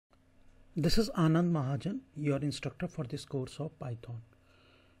This is Anand Mahajan, your instructor for this course of Python.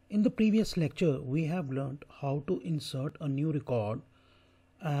 In the previous lecture, we have learned how to insert a new record,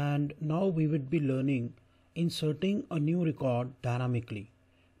 and now we would be learning inserting a new record dynamically.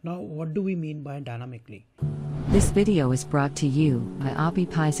 Now, what do we mean by dynamically? This video is brought to you by Appy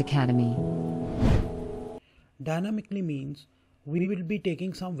Pie Academy. Dynamically means we will be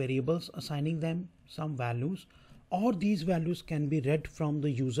taking some variables, assigning them some values, or these values can be read from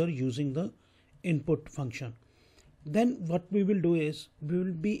the user using the input function. Then what we will do is we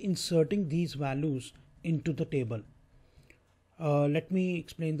will be inserting these values into the table. Let me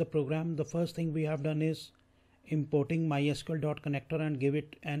explain the program. The first thing we have done is importing mysql.connector and give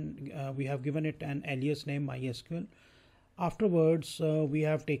it we have given it an alias name mysql. Afterwards, we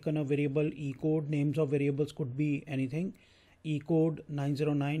have taken a variable ecode. Names of variables could be anything. Ecode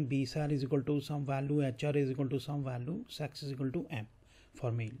 909 bsal is equal to some value, hr is equal to some value, sex is equal to m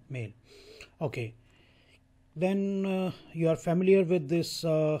for male. Okay, then you are familiar with this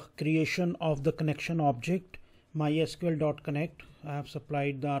creation of the connection object mysql.connect. I have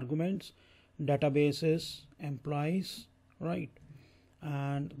supplied the arguments. Database is employees, right?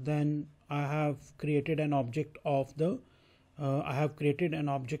 And then I have created an object of the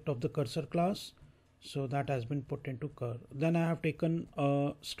cursor class, so that has been put into cur. Then I have taken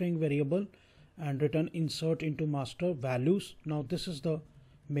a string variable and written insert into master values. Now this is the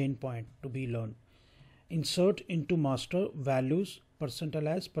main point to be learned. Insert into master values %s,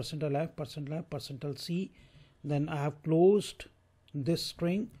 %f, %f, %c. Then I have closed this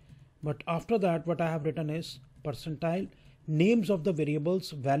string, but after that what I have written is percentile, names of the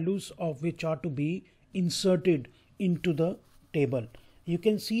variables, values of which are to be inserted into the table. You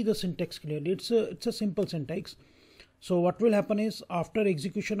can see the syntax clearly. It's a simple syntax. So what will happen is, after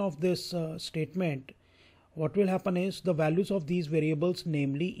execution of this statement, what will happen is the values of these variables,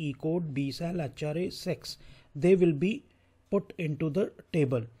 namely ecode, bsal, hra, sex, they will be put into the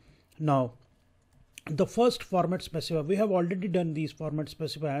table. Now the first format specifier, we have already done these format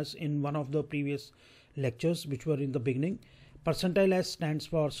specifiers in one of the previous lectures which were in the beginning. %s stands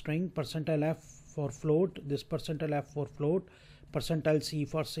for string, %f for float, this %f for float, %c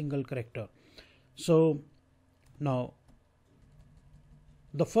for single character. So now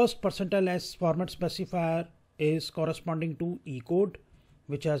the first %s format specifier is corresponding to ecode,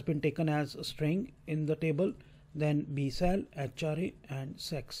 which has been taken as a string in the table, then bsal, hra and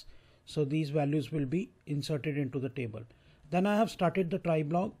sex. So these values will be inserted into the table. Then I have started the try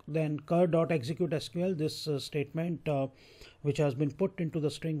block, then cur.execute SQL, this statement which has been put into the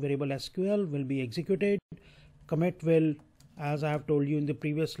string variable SQL will be executed. Commit will, as I have told you in the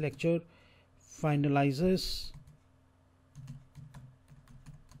previous lecture, finalizes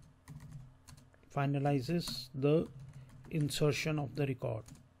the insertion of the record.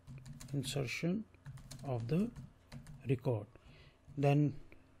 Then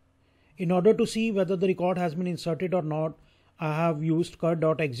in order to see whether the record has been inserted or not, I have used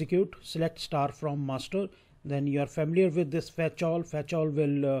cur.execute select star from master. Then you are familiar with this fetch all. Fetch all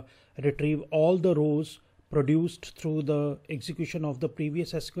will retrieve all the rows produced through the execution of the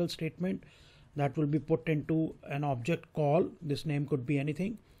previous SQL statement. That will be put into an object call. This name could be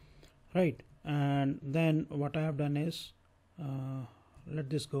anything, right? And then what I have done is let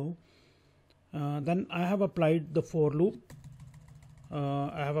this go. Then I have applied the for loop.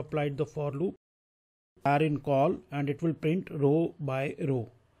 Are in call, and it will print row by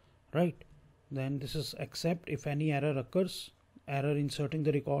row, right? Then this is except if any error occurs, error inserting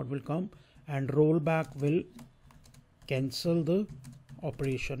the record will come, and rollback will cancel the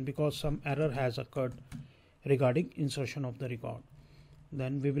operation because some error has occurred regarding insertion of the record.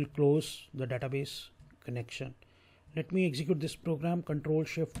 Then we will close the database connection. Let me execute this program. Control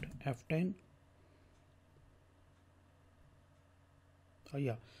Shift F10.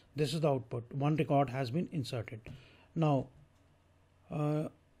 Yeah, this is the output. One record has been inserted. Now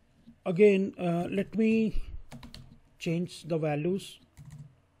again let me change the values.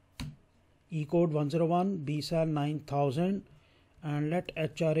 Ecode 101, bsal 9000, and let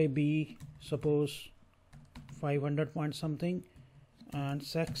hra be suppose 500 point something, and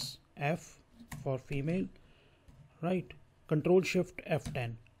sex f for female, right? Control Shift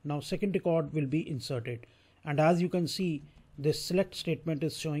F10. Now second record will be inserted, and as you can see, this select statement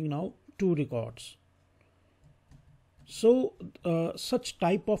is showing now 2 records. So such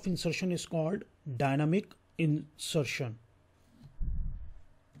type of insertion is called dynamic insertion.